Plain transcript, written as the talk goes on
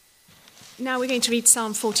Now we're going to read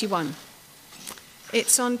Psalm 41.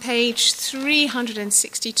 It's on page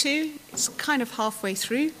 362. It's kind of halfway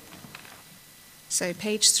through. So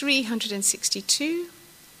page 362,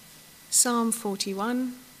 Psalm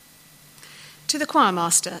 41. To the choir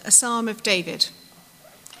master, a psalm of David.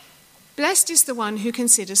 Blessed is the one who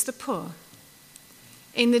considers the poor.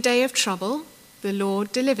 In the day of trouble, the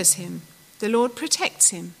Lord delivers him. The Lord protects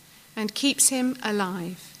him and keeps him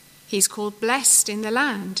alive. He's called blessed in the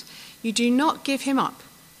land. You do not give him up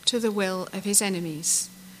to the will of his enemies.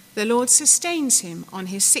 The Lord sustains him on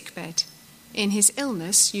his sickbed. In his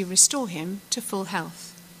illness, you restore him to full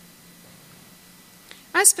health.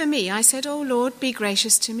 As for me, I said, O Lord, be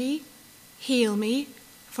gracious to me. Heal me,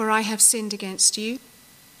 for I have sinned against you.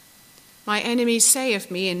 My enemies say of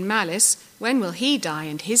me in malice, when will he die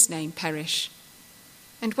and his name perish?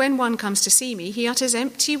 And when one comes to see me, he utters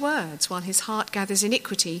empty words while his heart gathers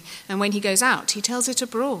iniquity, and when he goes out, he tells it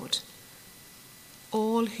abroad.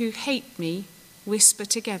 All who hate me whisper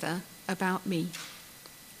together about me.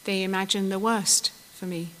 They imagine the worst for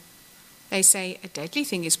me. They say, a deadly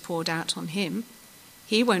thing is poured out on him.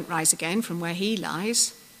 He won't rise again from where he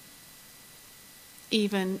lies.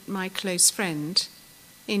 Even my close friend,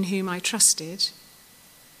 in whom I trusted,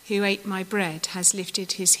 who ate my bread, has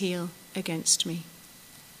lifted his heel against me.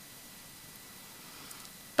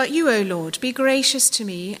 But you, O Lord, be gracious to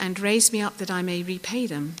me and raise me up that I may repay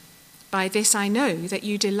them. By this I know that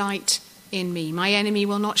you delight in me. My enemy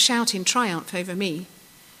will not shout in triumph over me.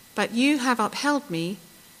 But you have upheld me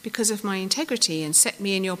because of my integrity and set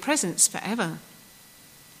me in your presence forever.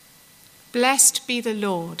 Blessed be the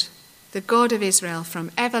Lord, the God of Israel,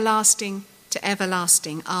 from everlasting to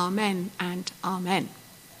everlasting. Amen and amen.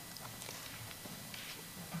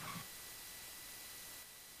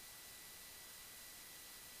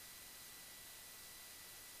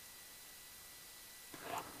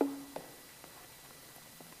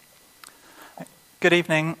 Good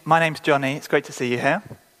evening, my name's Johnny, it's great to see you here.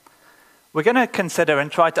 We're going to consider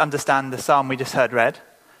and try to understand the psalm we just heard read.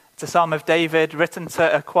 It's a psalm of David written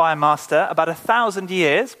to a choir master about 1,000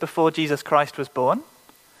 years before Jesus Christ was born.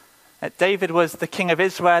 David was the king of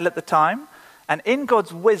Israel at the time, and in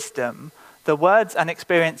God's wisdom, the words and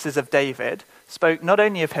experiences of David spoke not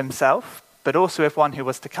only of himself, but also of one who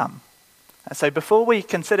was to come. And so before we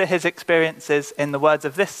consider his experiences in the words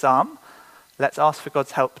of this psalm, let's ask for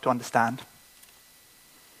God's help to understand.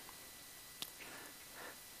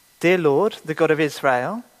 Dear Lord, the God of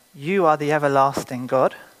Israel, you are the everlasting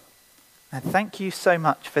God. And thank you so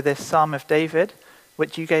much for this Psalm of David,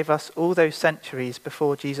 which you gave us all those centuries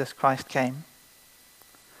before Jesus Christ came.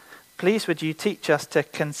 Please would you teach us to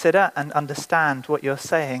consider and understand what you're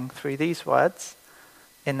saying through these words.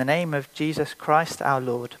 In the name of Jesus Christ our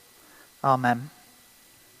Lord. Amen.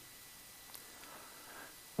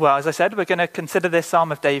 Well, as I said, we're going to consider this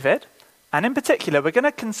Psalm of David. And in particular, we're going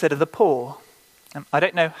to consider the poor. I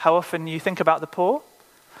don't know how often you think about the poor.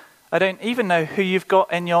 I don't even know who you've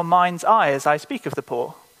got in your mind's eye as I speak of the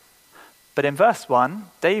poor. But in verse 1,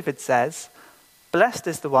 David says, blessed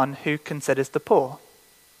is the one who considers the poor.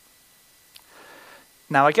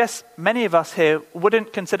 Now, I guess many of us here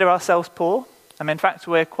wouldn't consider ourselves poor. In fact,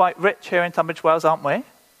 we're quite rich here in Tunbridge Wells, aren't we?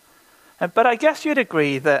 But I guess you'd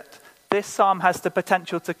agree that this psalm has the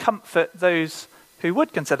potential to comfort those who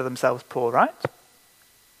would consider themselves poor, right?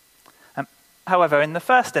 However, in the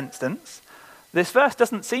first instance, this verse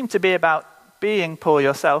doesn't seem to be about being poor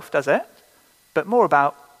yourself, does it? But more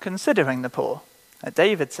about considering the poor.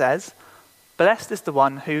 David says, blessed is the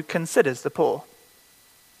one who considers the poor.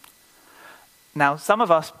 Now, some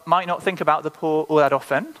of us might not think about the poor all that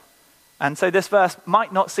often, and so this verse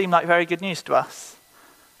might not seem like very good news to us.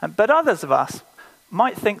 But others of us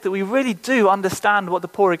might think that we really do understand what the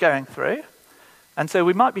poor are going through, and so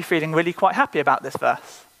we might be feeling really quite happy about this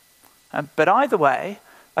verse. But either way,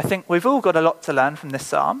 I think we've all got a lot to learn from this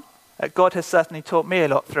psalm. God has certainly taught me a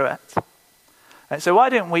lot through it. So why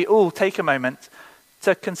don't we all take a moment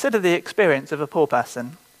to consider the experience of a poor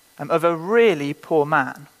person, of a really poor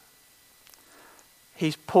man.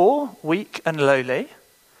 He's poor, weak, and lowly.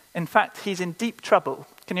 In fact, he's in deep trouble.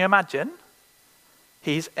 Can you imagine?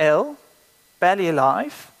 He's ill, barely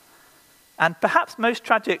alive, and perhaps most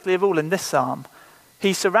tragically of all in this psalm,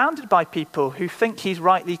 he's surrounded by people who think he's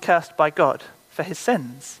rightly cursed by God for his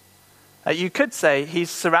sins. You could say he's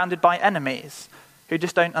surrounded by enemies who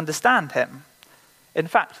just don't understand him. In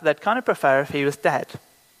fact, they'd kind of prefer if he was dead.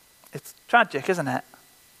 It's tragic, isn't it?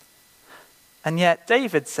 And yet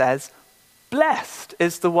David says, blessed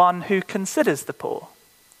is the one who considers the poor.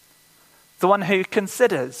 The one who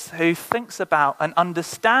considers, who thinks about and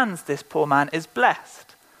understands this poor man is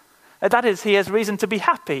blessed. That is, he has reason to be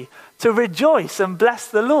happy, to rejoice and bless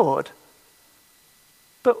the Lord.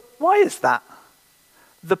 But why is that?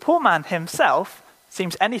 The poor man himself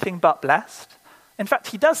seems anything but blessed. In fact,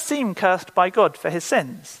 he does seem cursed by God for his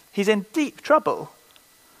sins. He's in deep trouble.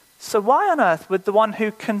 So why on earth would the one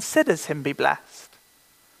who considers him be blessed?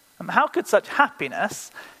 How could such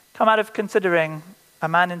happiness come out of considering a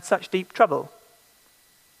man in such deep trouble?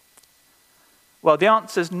 Well, the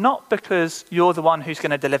answer is not because you're the one who's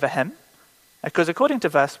going to deliver him, because according to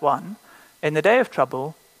verse 1, in the day of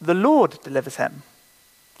trouble, the Lord delivers him.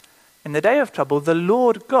 In the day of trouble, the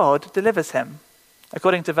Lord God delivers him.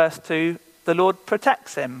 According to verse 2, the Lord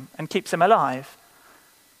protects him and keeps him alive.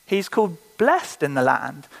 He's called blessed in the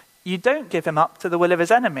land. You don't give him up to the will of his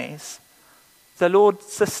enemies. The Lord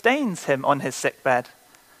sustains him on his sickbed.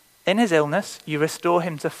 In his illness, you restore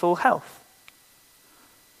him to full health.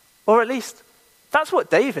 Or at least, that's what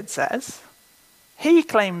David says. He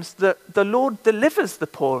claims that the Lord delivers the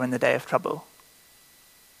poor in the day of trouble.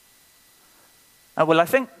 Well, I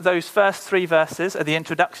think those first 3 verses are the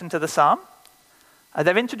introduction to the psalm.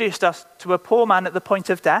 They've introduced us to a poor man at the point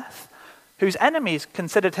of death, whose enemies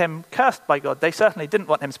considered him cursed by God. They certainly didn't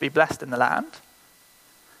want him to be blessed in the land.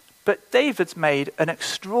 But David's made an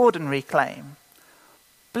extraordinary claim.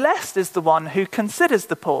 Blessed is the one who considers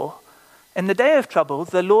the poor. In the day of trouble,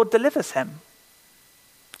 the Lord delivers him.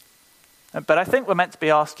 But I think we're meant to be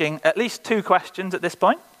asking at least 2 questions at this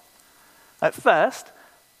point. At first,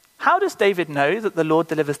 how does David know that the Lord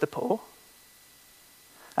delivers the poor?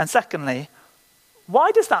 And secondly,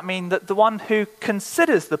 why does that mean that the one who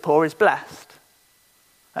considers the poor is blessed?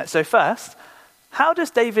 So first, how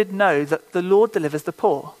does David know that the Lord delivers the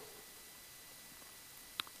poor?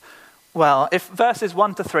 Well, if verses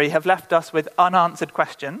 1 to 3 have left us with unanswered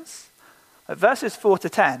questions, verses 4 to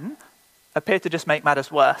 10 appear to just make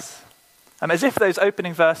matters worse. As if those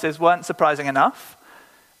opening verses weren't surprising enough,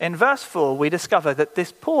 in verse 4 we discover that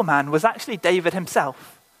this poor man was actually David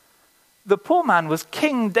himself. The poor man was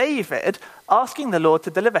King David asking the Lord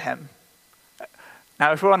to deliver him.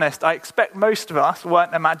 Now, if we're honest, I expect most of us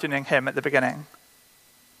weren't imagining him at the beginning.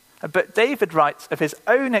 But David writes of his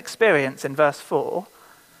own experience in verse 4,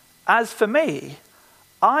 "As for me,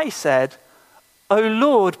 I said, 'O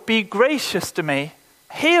Lord, be gracious to me,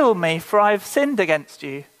 heal me, for I have sinned against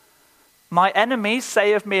you. My enemies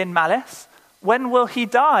say of me in malice, when will he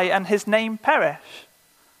die and his name perish?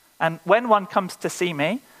 And when one comes to see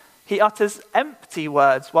me, he utters empty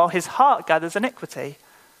words while his heart gathers iniquity.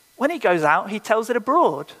 When he goes out, he tells it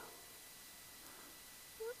abroad.'"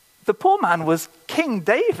 The poor man was King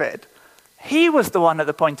David. He was the one at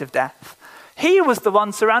the point of death. He was the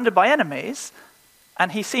one surrounded by enemies,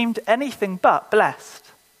 and he seemed anything but blessed.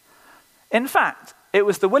 In fact, it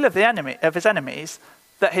was the will of his enemies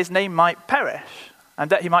that his name might perish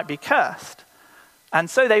and that he might be cursed. And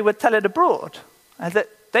so they would tell it abroad, and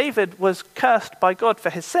that David was cursed by God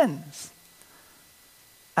for his sins.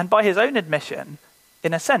 And by his own admission,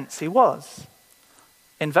 in a sense, he was.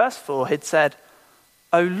 In verse 4, he'd said,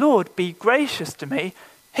 "O Lord, be gracious to me,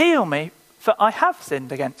 heal me, for I have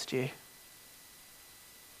sinned against you."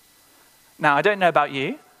 Now, I don't know about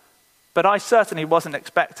you, but I certainly wasn't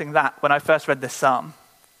expecting that when I first read this psalm.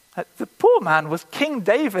 The poor man was King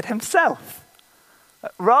David himself.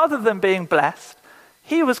 Rather than being blessed,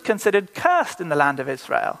 he was considered cursed in the land of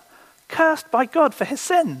Israel, cursed by God for his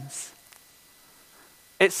sins.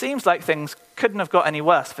 It seems like things couldn't have got any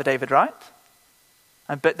worse for David, right?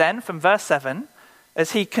 But then from verse 7,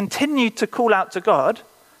 as he continued to call out to God,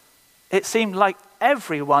 it seemed like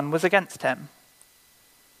everyone was against him.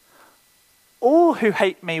 "All who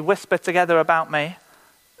hate me whisper together about me.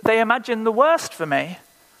 They imagine the worst for me.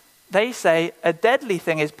 They say, 'A deadly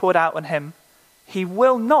thing is poured out on him. He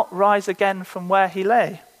will not rise again from where he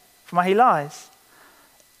lies.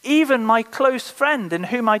 Even my close friend in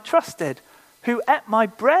whom I trusted, who ate my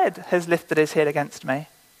bread, has lifted his heel against me.'"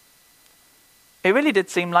 It really did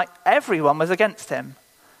seem like everyone was against him.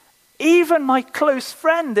 "Even my close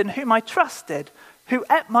friend in whom I trusted, who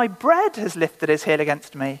ate my bread, has lifted his heel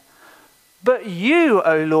against me. But you,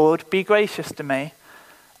 O Lord, be gracious to me,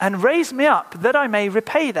 and raise me up that I may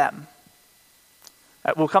repay them."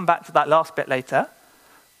 We'll come back to that last bit later.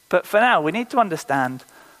 But for now, we need to understand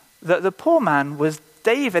that the poor man was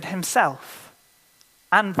David himself,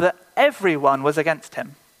 and that everyone was against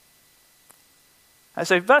him.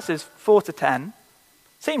 So verses 4 to 10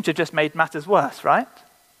 seem to have just made matters worse, right?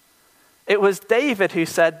 It was David who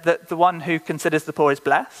said that the one who considers the poor is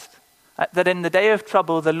blessed, that in the day of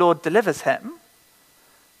trouble the Lord delivers him.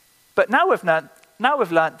 But now we've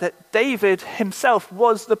learnt that David himself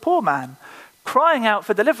was the poor man, crying out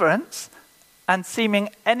for deliverance, and seeming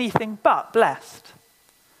anything but blessed.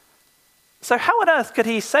 So how on earth could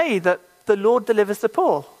he say that the Lord delivers the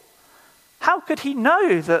poor? How could he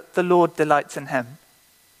know that the Lord delights in him?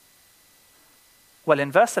 Well,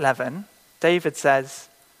 in verse 11, David says,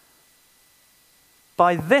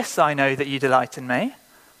 "By this I know that you delight in me.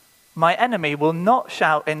 My enemy will not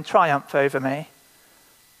shout in triumph over me.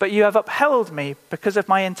 But you have upheld me because of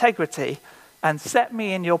my integrity and set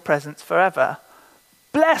me in your presence forever.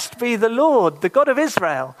 Blessed be the Lord, the God of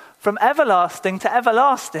Israel, from everlasting to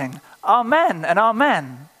everlasting. Amen and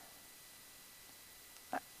amen."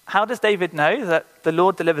 How does David know that the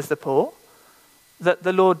Lord delivers the poor? That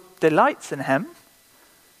the Lord delights in him?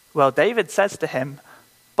 Well, David says to him,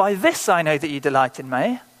 "By this I know that you delight in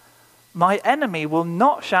me. My enemy will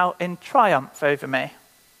not shout in triumph over me."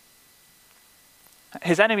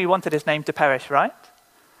 His enemy wanted his name to perish, right?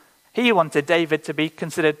 He wanted David to be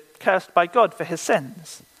considered cursed by God for his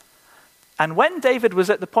sins. And when David was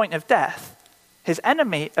at the point of death, his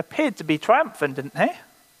enemy appeared to be triumphant, didn't he?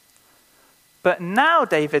 But now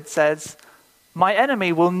David says, "My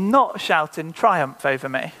enemy will not shout in triumph over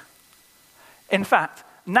me." In fact,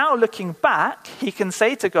 now looking back, he can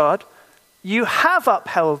say to God, "You have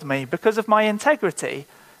upheld me because of my integrity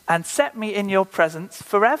and set me in your presence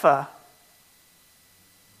forever."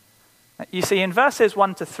 You see, in verses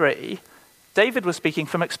 1 to 3, David was speaking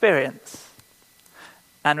from experience.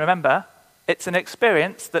 And remember, it's an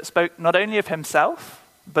experience that spoke not only of himself,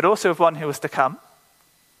 but also of one who was to come.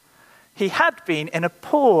 He had been in a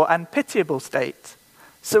poor and pitiable state,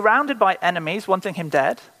 surrounded by enemies wanting him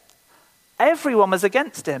dead. Everyone was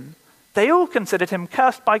against him. They all considered him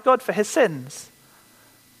cursed by God for his sins.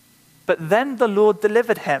 But then the Lord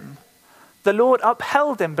delivered him. The Lord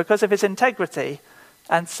upheld him because of his integrity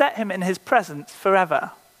and set him in his presence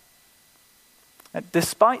forever.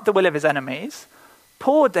 Despite the will of his enemies,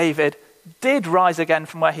 poor David did rise again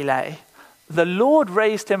from where he lay. The Lord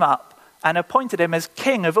raised him up and appointed him as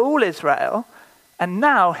king of all Israel, and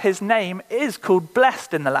now his name is called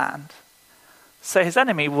blessed in the land. So his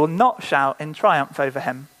enemy will not shout in triumph over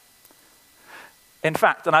him. In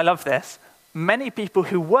fact, and I love this, many people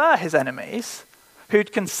who were his enemies,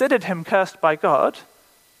 who'd considered him cursed by God,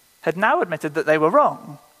 had now admitted that they were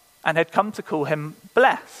wrong and had come to call him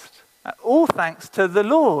blessed, all thanks to the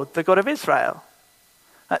Lord, the God of Israel.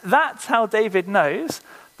 That's how David knows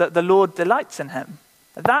that the Lord delights in him.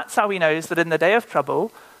 That's how he knows that in the day of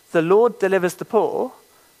trouble, the Lord delivers the poor,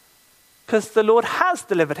 because the Lord has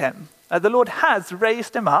delivered him. The Lord has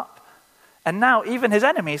raised him up, and now even his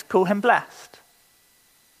enemies call him blessed.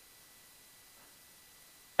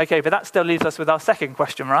 Okay, but that still leaves us with our second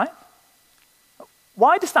question, right?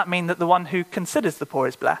 Why does that mean that the one who considers the poor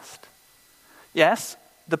is blessed? Yes,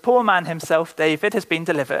 the poor man himself, David, has been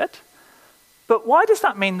delivered. But why does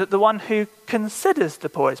that mean that the one who considers the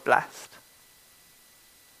poor is blessed?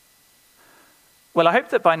 Well, I hope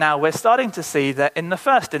that by now we're starting to see that in the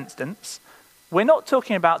first instance, we're not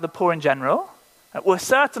talking about the poor in general. We're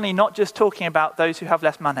certainly not just talking about those who have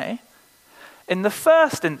less money. In the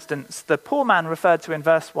first instance, the poor man referred to in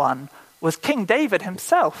verse 1 was King David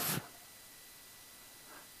himself.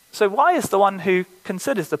 So why is the one who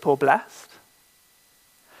considers the poor blessed?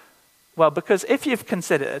 Well, because if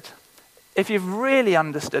you've really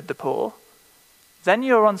understood the poor, then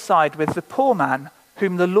you're on side with the poor man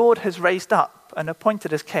whom the Lord has raised up and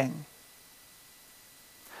appointed as king.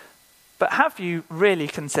 But have you really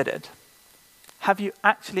considered? Have you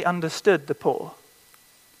actually understood the poor?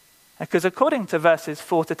 Because according to verses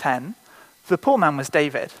 4 to 10, the poor man was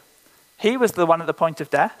David. He was the one at the point of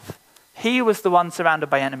death. He was the one surrounded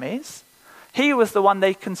by enemies. He was the one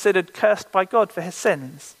they considered cursed by God for his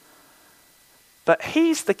sins. But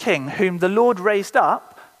he's the king whom the Lord raised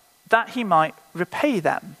up that he might repay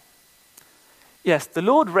them. Yes, the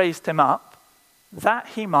Lord raised him up that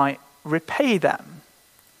he might repay them.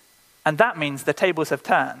 And that means the tables have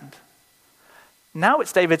turned. Now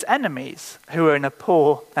it's David's enemies who are in a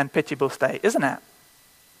poor and pitiable state, isn't it?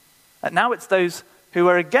 And now it's those who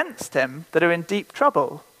are against him that are in deep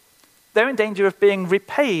trouble. They're in danger of being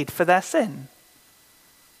repaid for their sin.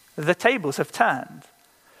 The tables have turned.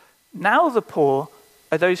 Now the poor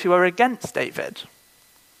are those who are against David.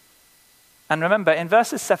 And remember, in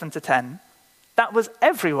verses 7 to 10, that was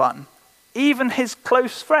everyone, even his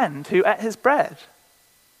close friend who ate his bread.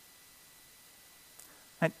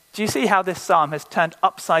 Now, do you see how this psalm has turned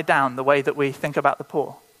upside down the way that we think about the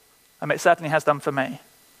poor? It certainly has done for me.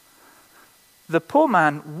 The poor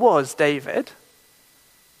man was David,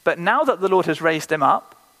 but now that the Lord has raised him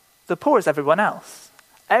up, the poor is everyone else,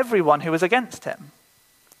 everyone who is against him.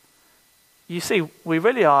 You see, we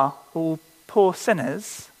really are all poor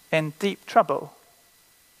sinners in deep trouble.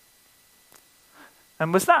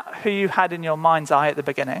 And was that who you had in your mind's eye at the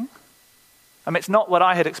beginning? It's not what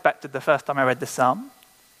I had expected the first time I read this psalm.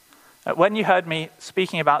 When you heard me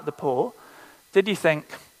speaking about the poor, did you think,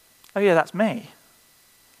 oh yeah, that's me.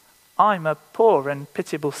 I'm a poor and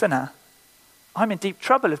pitiable sinner. I'm in deep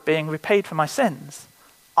trouble of being repaid for my sins.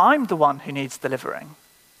 I'm the one who needs delivering.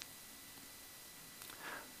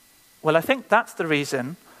 Well, I think that's the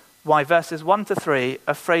reason why verses 1 to 3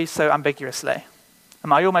 are phrased so ambiguously.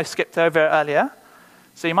 I almost skipped over it earlier.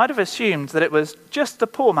 So you might have assumed that it was just the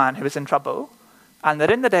poor man who was in trouble, and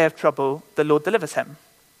that in the day of trouble, the Lord delivers him.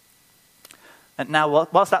 And now,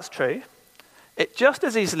 whilst that's true, it just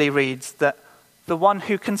as easily reads that the one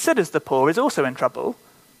who considers the poor is also in trouble,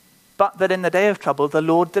 but that in the day of trouble, the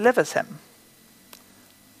Lord delivers him.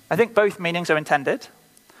 I think both meanings are intended.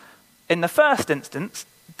 In the first instance,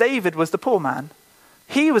 David was the poor man.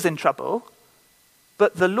 He was in trouble,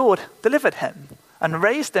 but the Lord delivered him and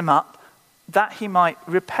raised him up that he might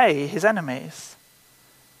repay his enemies.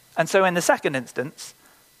 And so in the second instance,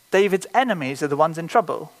 David's enemies are the ones in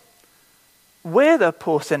trouble. We're the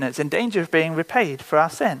poor sinners in danger of being repaid for our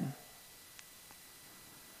sin.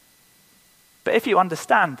 But if you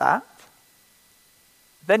understand that,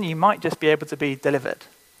 then you might just be able to be delivered.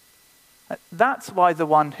 That's why the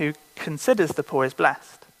one who considers the poor is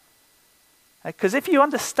blessed. Because if you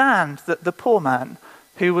understand that the poor man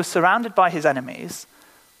who was surrounded by his enemies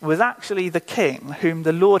was actually the king whom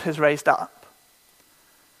the Lord has raised up,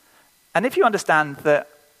 and if you understand that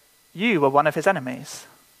you were one of his enemies,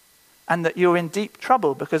 and that you're in deep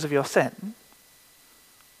trouble because of your sin,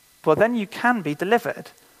 well, then you can be delivered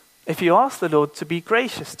if you ask the Lord to be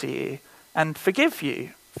gracious to you and forgive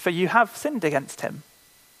you, for you have sinned against him.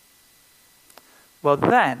 Well,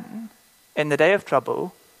 then, in the day of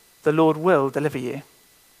trouble, the Lord will deliver you.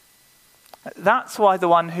 That's why the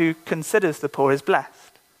one who considers the poor is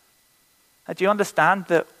blessed. Do you understand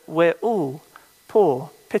that we're all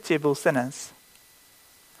poor, pitiable sinners?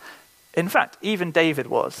 In fact, even David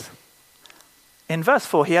was. In verse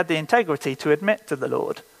 4, he had the integrity to admit to the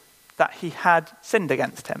Lord that he had sinned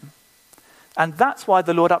against him. And that's why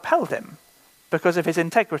the Lord upheld him, because of his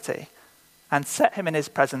integrity, and set him in his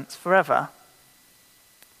presence forever.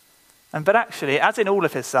 But actually, as in all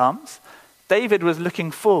of his psalms, David was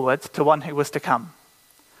looking forward to one who was to come,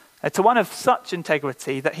 to one of such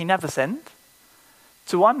integrity that he never sinned,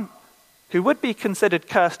 to one who would be considered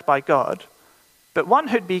cursed by God, but one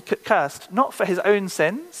who'd be cursed not for his own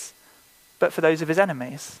sins, but for those of his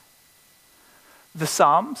enemies. The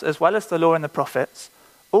Psalms, as well as the law and the prophets,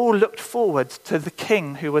 all looked forward to the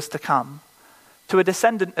king who was to come, to a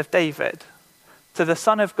descendant of David, to the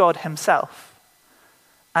Son of God himself.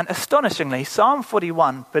 And astonishingly, Psalm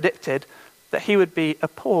 41 predicted that he would be a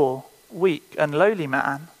poor, weak, and lowly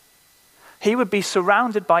man. He would be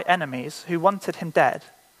surrounded by enemies who wanted him dead.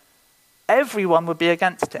 Everyone would be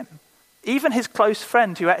against him, even his close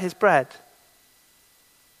friend who ate his bread.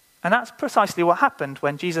 And that's precisely what happened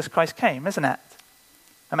when Jesus Christ came, isn't it?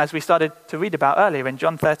 And as we started to read about earlier in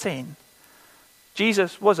John 13,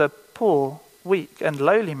 Jesus was a poor, weak, and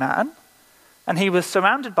lowly man, and he was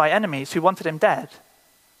surrounded by enemies who wanted him dead.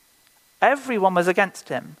 Everyone was against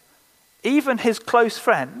him. Even his close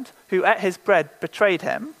friend who ate his bread betrayed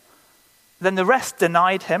him. Then the rest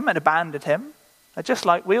denied him and abandoned him, just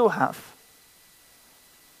like we all have.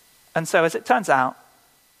 And so, as it turns out,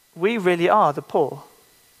 we really are the poor.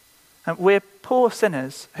 And we're poor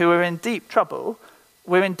sinners who are in deep trouble.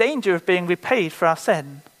 We're in danger of being repaid for our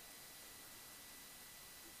sin.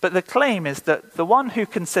 But the claim is that the one who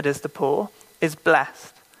considers the poor is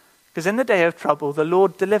blessed, because in the day of trouble, the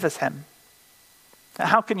Lord delivers him.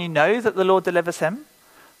 How can you know that the Lord delivers him?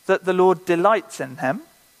 That the Lord delights in him?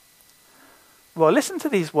 Well, listen to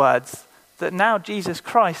these words that now Jesus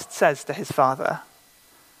Christ says to his Father.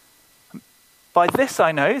 By this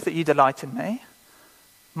I know that you delight in me.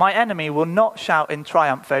 My enemy will not shout in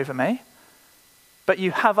triumph over me, but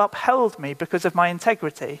you have upheld me because of my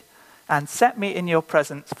integrity and set me in your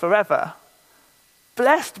presence forever.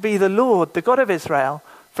 Blessed be the Lord, the God of Israel,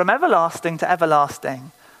 from everlasting to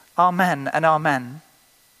everlasting. Amen and amen.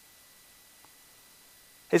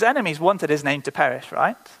 His enemies wanted his name to perish,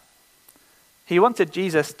 right? He wanted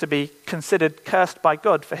Jesus to be considered cursed by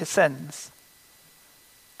God for his sins.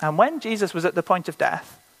 And when Jesus was at the point of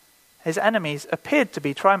death, his enemies appeared to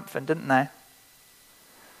be triumphant, didn't they?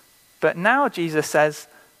 But now Jesus says,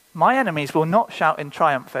 my enemies will not shout in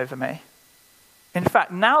triumph over me. In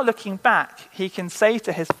fact, now looking back, he can say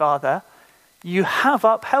to his Father, you have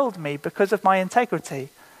upheld me because of my integrity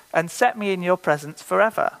and set me in your presence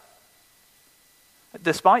forever.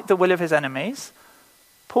 Despite the will of his enemies,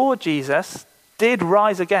 poor Jesus did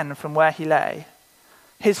rise again from where he lay.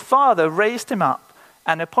 His Father raised him up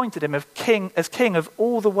and appointed him as king of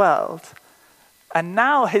all the world. And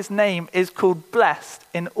now his name is called blessed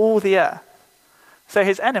in all the earth. So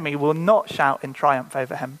his enemy will not shout in triumph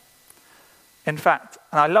over him. In fact,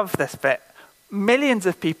 and I love this bit, millions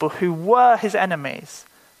of people who were his enemies,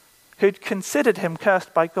 who'd considered him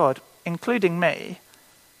cursed by God, including me,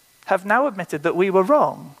 have now admitted that we were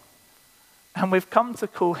wrong. And we've come to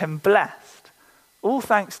call him blessed, all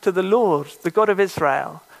thanks to the Lord, the God of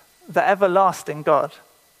Israel, the everlasting God.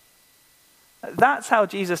 That's how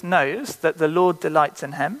Jesus knows that the Lord delights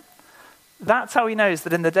in him. That's how he knows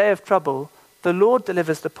that in the day of trouble, the Lord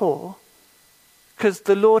delivers the poor, because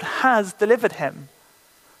the Lord has delivered him.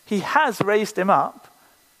 He has raised him up,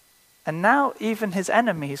 and now even his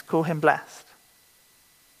enemies call him blessed.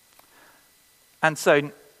 And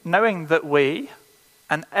so, knowing that we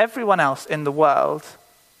and everyone else in the world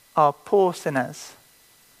are poor sinners,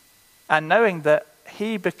 and knowing that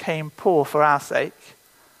he became poor for our sake,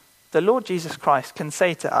 the Lord Jesus Christ can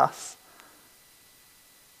say to us,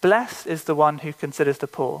 "Blessed is the one who considers the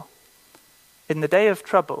poor. In the day of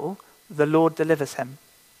trouble, the Lord delivers him."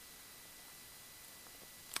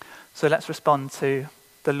 So let's respond to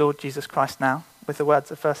the Lord Jesus Christ now with the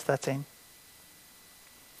words of verse 13.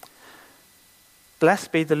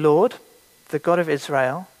 Blessed be the Lord, the God of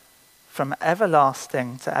Israel, from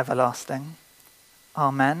everlasting to everlasting.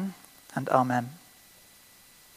 Amen and amen.